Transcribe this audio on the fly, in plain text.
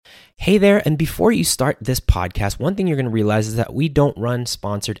Hey there, and before you start this podcast, one thing you're going to realize is that we don't run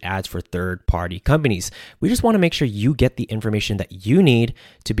sponsored ads for third-party companies. We just want to make sure you get the information that you need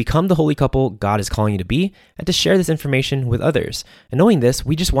to become the holy couple God is calling you to be and to share this information with others. And knowing this,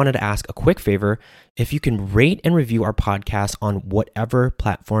 we just wanted to ask a quick favor. If you can rate and review our podcast on whatever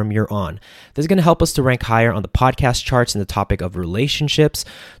platform you're on. This is going to help us to rank higher on the podcast charts in the topic of relationships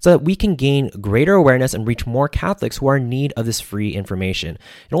so that we can gain greater awareness and reach more Catholics who are in need of this free information.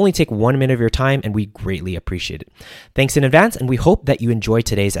 It'll only take 1 minute of your time, and we greatly appreciate it. Thanks in advance, and we hope that you enjoy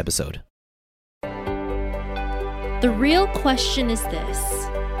today's episode. The real question is this: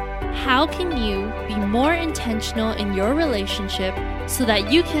 how can you be more intentional in your relationship so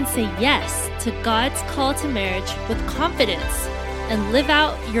that you can say yes to God's call to marriage with confidence and live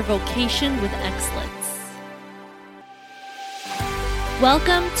out your vocation with excellence?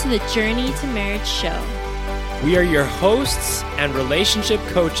 Welcome to the Journey to Marriage show. We are your hosts and relationship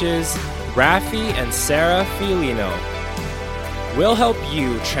coaches, Rafi and Sarah Fiolino. We'll help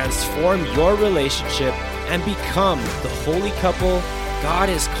you transform your relationship and become the holy couple God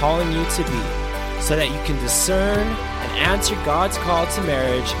is calling you to be, so that you can discern and answer God's call to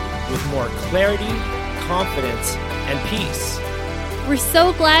marriage with more clarity, confidence, and peace. We're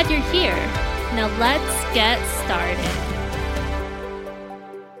so glad you're here. Now let's get started.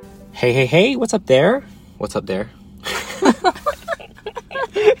 Hey, what's up there? What's up there?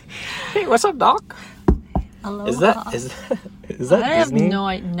 Hey, what's up, Doc? Aloha. Is that Disney? I have no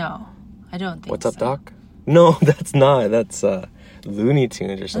idea. No, I don't think What's so. up, Doc? No, that's not. That's Looney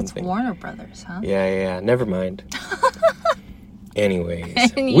Tunes or something. That's Warner Brothers, huh? Yeah. Never mind.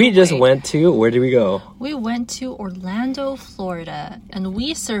 Anyways, we just went to, where did we go? We went to Orlando, Florida, and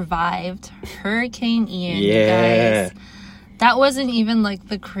we survived Hurricane Ian, you guys. That wasn't even like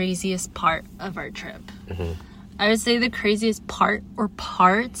the craziest part of our trip. Mm-hmm. I would say the craziest part or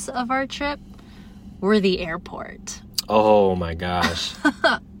parts of our trip were the airport. Oh my gosh.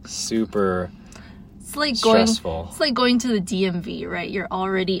 Super stressful. It's like going to the DMV, right? You're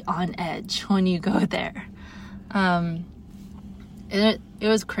already on edge when you go there. It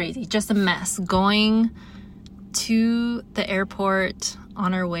was crazy. Just a mess. Going to the airport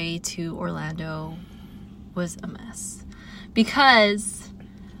on our way to Orlando was a mess. Because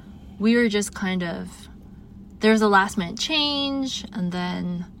we were just there was a last minute change and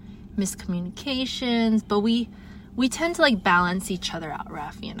then miscommunications, but we tend to balance each other out,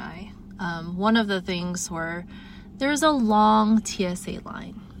 Rafi and I. One of the things were there was a long TSA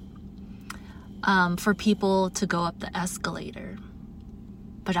line for people to go up the escalator,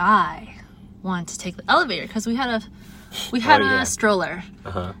 but I wanted to take the elevator because we had a stroller.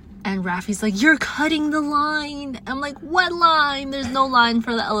 Uh-huh. And Rafi's like, "You're cutting the line." I'm like, "What line? There's no line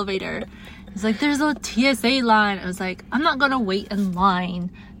for the elevator." He's like, "There's a TSA line." I was like, "I'm not going to wait in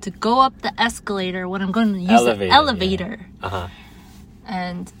line to go up the escalator when I'm going to use the elevator." Yeah. Uh-huh.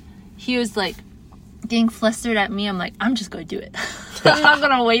 And he was like getting flustered at me. I'm like, "I'm just going to do it. I'm not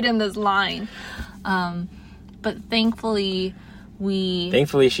going to wait in this line." But thankfully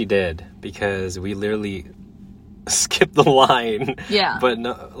she did, because we literally skipped the line. Yeah. But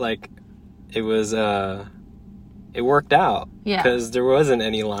no, it was it worked out. Yeah. Because there wasn't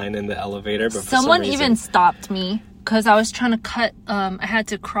any line in the elevator, but someone even stopped me because I was trying to cut. I had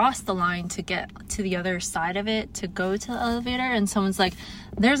to cross the line to get to the other side of it to go to the elevator, and someone's like,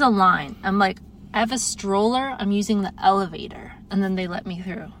 "There's a line." I'm like, "I have a stroller. I'm using the elevator," and then they let me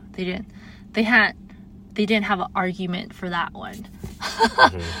through. They didn't have an argument for that one.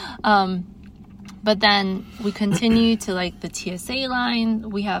 Mm-hmm. But then we continue to the TSA line.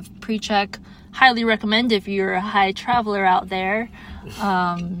 We have pre-check. Highly recommend if you're a high traveler out there.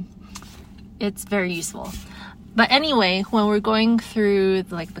 It's very useful. But anyway, when we're going through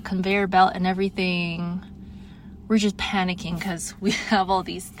the conveyor belt and everything, we're just panicking because we have all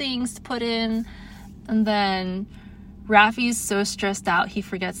these things to put in. And then Rafi's so stressed out, he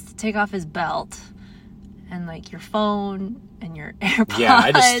forgets to take off his belt. And your phone and your AirPods. Yeah,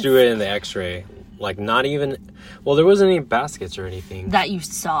 I just threw it in the x-ray. Not even... Well, there wasn't any baskets or anything. That you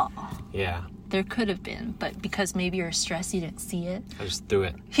saw. Yeah. There could have been, but because maybe you're stressed, you didn't see it. I just threw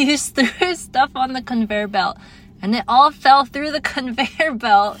it. He just threw his stuff on the conveyor belt, and it all fell through the conveyor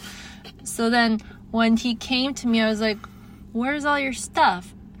belt. So then when he came to me, I was like, "Where's all your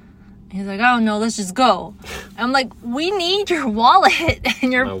stuff?" He's like, "I don't know, let's just go." I'm like, "We need your wallet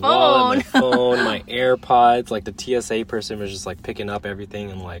and your phone." Wallet, my phone, my AirPods. The TSA person was just picking up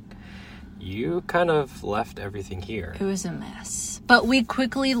everything, and you kind of left everything here. It was a mess. But we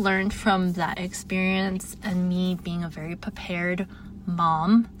quickly learned from that experience, and me being a very prepared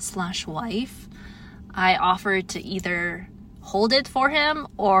mom/wife, I offered to either hold it for him,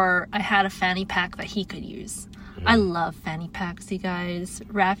 or I had a fanny pack that he could use. I love fanny packs, you guys.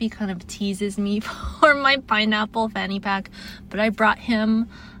 Rafi kind of teases me for my pineapple fanny pack, but I brought him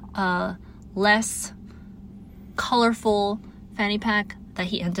a less colorful fanny pack that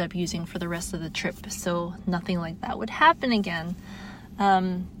he ended up using for the rest of the trip, so nothing like that would happen again.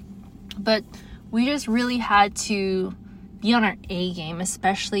 But we just really had to be on our A game,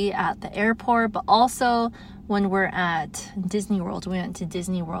 especially at the airport, but also when we're at Disney World. We went to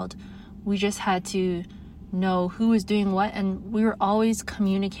Disney World. We just had to know who was doing what, and we were always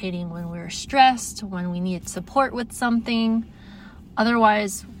communicating when we were stressed, when we needed support with something.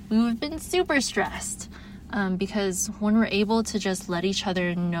 Otherwise, we would have been super stressed, because when we're able to just let each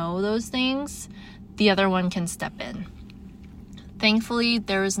other know those things, the other one can step in. Thankfully,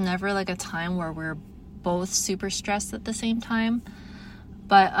 there was never like a time where we're both super stressed at the same time,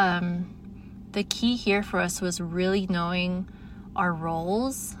 but the key here for us was really knowing our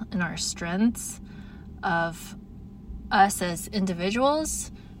roles and our strengths of us as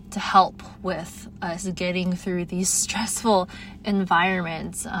individuals to help with us getting through these stressful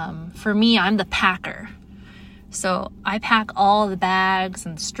environments. For me, I'm the packer. So I pack all the bags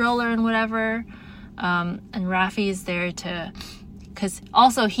and the stroller and whatever. And Rafi is there because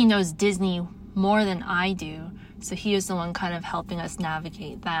also he knows Disney more than I do. So he was the one kind of helping us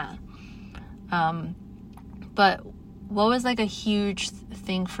navigate that. But what was like a huge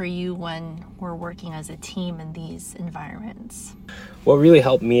thing for you when we're working as a team in these environments? What really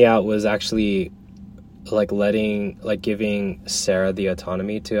helped me out was actually giving Sarah the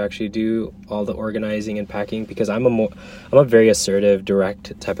autonomy to actually do all the organizing and packing, because I'm a very assertive,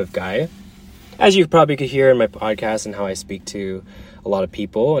 direct type of guy, as you probably could hear in my podcast and how I speak to a lot of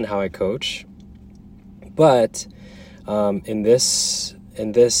people and how I coach. But in this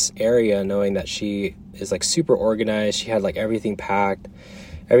area, knowing that she is like super organized, she had like everything packed,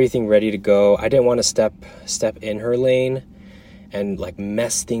 everything ready to go. I didn't want to step in her lane and like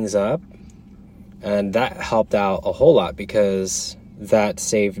mess things up. And that helped out a whole lot, because that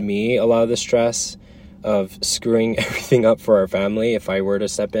saved me a lot of the stress of screwing everything up for our family if I were to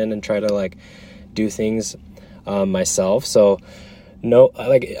step in and try to like do things myself. So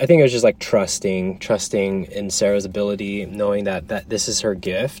I think it was just like trusting in Sarah's ability, knowing that this is her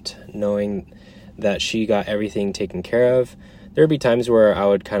gift, knowing that she got everything taken care of. There'd be times where I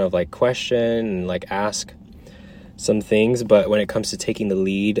would kind of like question and like ask some things, but when it comes to taking the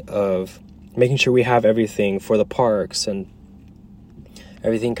lead of making sure we have everything for the parks and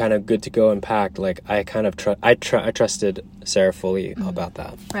everything kind of good to go and packed, like I kind of I trusted Sarah fully about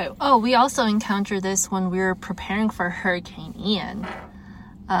that. Right. Oh, we also encountered this when we were preparing for Hurricane Ian,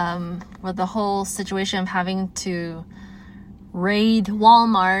 with the whole situation of having to raid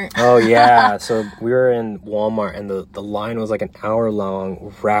Walmart. Oh yeah. So we were in Walmart and the line was like an hour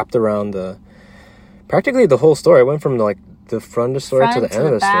long, wrapped around practically the whole store. It went from like the front of the store to the end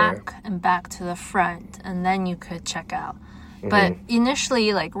of the store, and back to the front, and then you could check out. But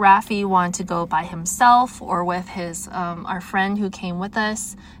initially, like Rafi wanted to go by himself or with his our friend who came with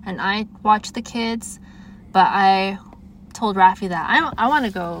us, and I watched the kids. But I told Rafi that I want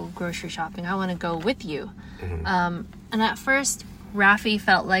to go grocery shopping. I want to go with you. And at first, Rafi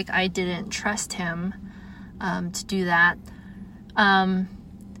felt like I didn't trust him to do that.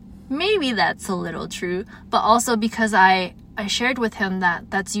 Maybe that's a little true, but also because I shared with him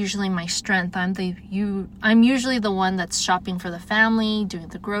that that's usually my strength. I'm usually the one that's shopping for the family, doing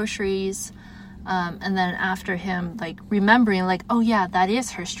the groceries, and then after him like remembering like, oh yeah, that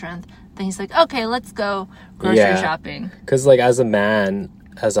is her strength, then he's like, okay, let's go grocery shopping. Because like as a man,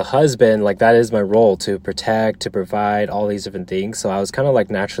 as a husband, like that is my role, to protect, to provide all these different things. So I was kind of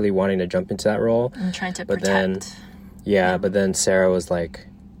like naturally wanting to jump into that role and trying to protect. But then Sarah was like,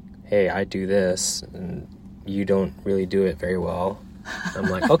 hey, I do this and you don't really do it very well. I'm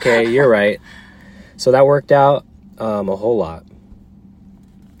like, okay, you're right. So that worked out a whole lot.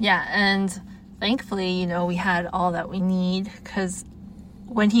 Yeah, and thankfully, we had all that we need, because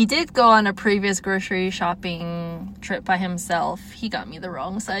when he did go on a previous grocery shopping trip by himself, he got me the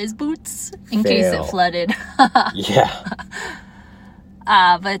wrong size boots in case it flooded. Yeah.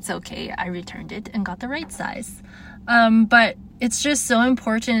 But it's okay. I returned it and got the right size. But it's just so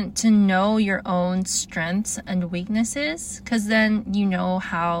important to know your own strengths and weaknesses, because then you know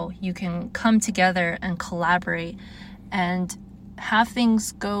how you can come together and collaborate and have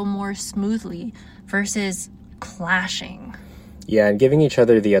things go more smoothly versus clashing. Yeah, and giving each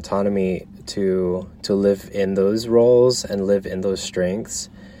other the autonomy to live in those roles and live in those strengths.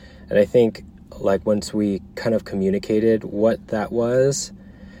 And I think like once we kind of communicated what that was,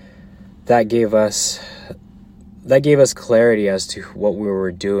 that gave us that gave us clarity as to what we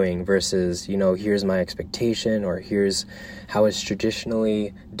were doing versus, here's my expectation or here's how it's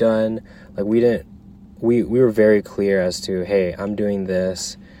traditionally done. Like we were very clear as to, hey, I'm doing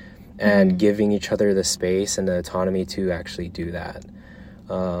this, and giving each other the space and the autonomy to actually do that.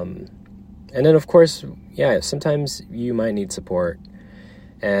 And then of course, sometimes you might need support,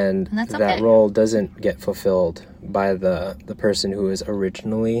 and that role doesn't get fulfilled by the person who is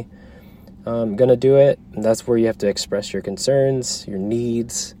originally gonna do it. And that's where you have to express your concerns, your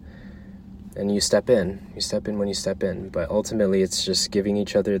needs, and you step in when you step in. But ultimately it's just giving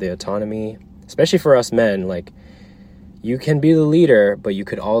each other the autonomy, especially for us men. Like, you can be the leader, but you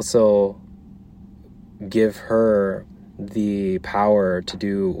could also give her the power to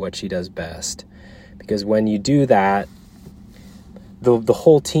do what she does best, because when you do that, the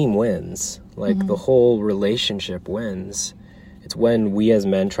whole team wins. Like, the whole relationship wins. It's when we as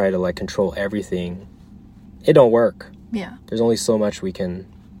men try to like control everything, it don't work. Yeah. There's only so much we can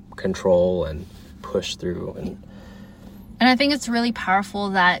control and push through. And I think it's really powerful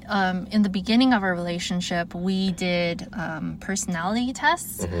that in the beginning of our relationship, we did personality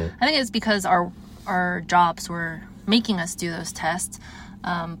tests. I think it's because our jobs were making us do those tests.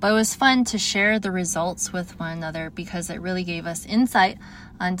 But it was fun to share the results with one another, because it really gave us insight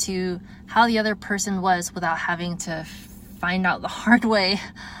onto how the other person was without having to find out the hard way.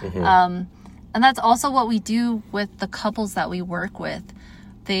 And that's also what we do with the couples that we work with.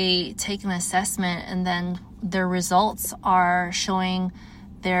 They take an assessment, and then their results are showing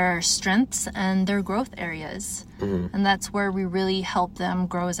their strengths and their growth areas. And that's where we really help them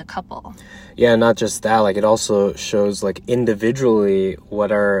grow as a couple. Yeah, not just that, like, it also shows like individually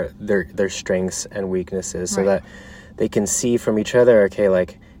what are their strengths and weaknesses, so that they can see from each other, okay,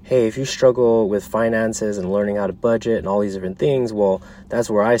 like, hey, if you struggle with finances and learning how to budget and all these different things, well, that's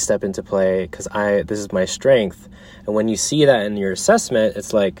where I step into play, because this is my strength. And when you see that in your assessment,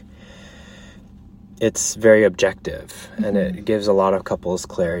 it's like, it's very objective, and it gives a lot of couples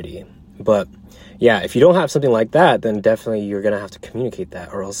clarity. But yeah, if you don't have something like that, then definitely you're going to have to communicate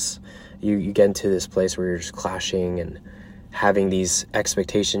that, or else you get into this place where you're just clashing and having these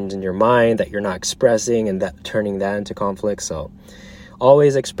expectations in your mind that you're not expressing, and that turning that into conflict. So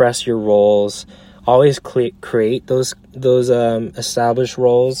always express your roles, always create those established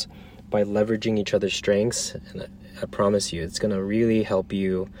roles by leveraging each other's strengths. And I promise you, it's going to really help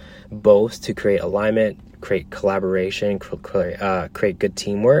you both to create alignment, create collaboration, create good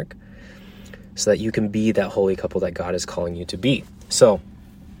teamwork, so that you can be that holy couple that God is calling you to be. So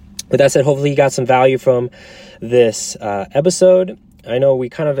with that said, hopefully you got some value from this episode. I know we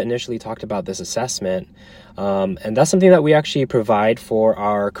kind of initially talked about this assessment, and that's something that we actually provide for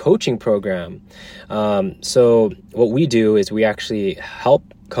our coaching program. So what we do is we actually help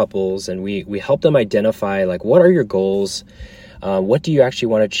couples, and we help them identify, like, what are your goals? What do you actually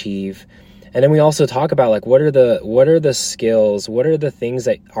want to achieve? And then we also talk about, like, what are the skills, what are the things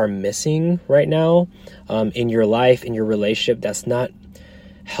that are missing right now in your life, in your relationship, that's not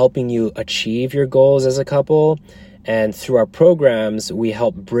helping you achieve your goals as a couple. And through our programs, we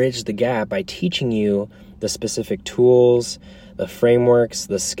help bridge the gap by teaching you the specific tools, the frameworks,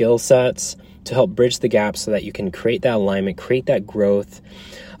 the skill sets to help bridge the gap, so that you can create that alignment, create that growth,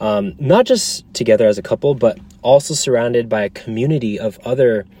 not just together as a couple, but also surrounded by a community of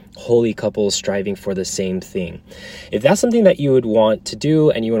other holy couples striving for the same thing. If that's something that you would want to do,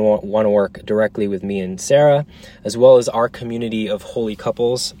 and you would want to work directly with me and Sarah, as well as our community of holy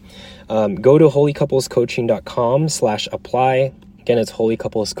couples, go to holycouplescoaching.com/apply. Again, it's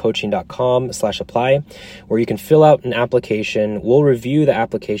holycouplescoaching.com/apply, where you can fill out an application. We'll review the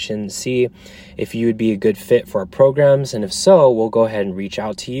application, see if you would be a good fit for our programs. And if so, we'll go ahead and reach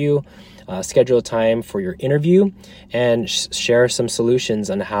out to you, schedule a time for your interview, and share some solutions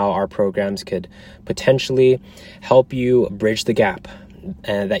on how our programs could potentially help you bridge the gap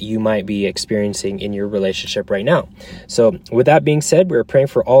that you might be experiencing in your relationship right now. So with that being said, we're praying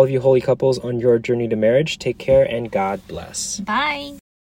for all of you holy couples on your journey to marriage. Take care, and God bless. Bye.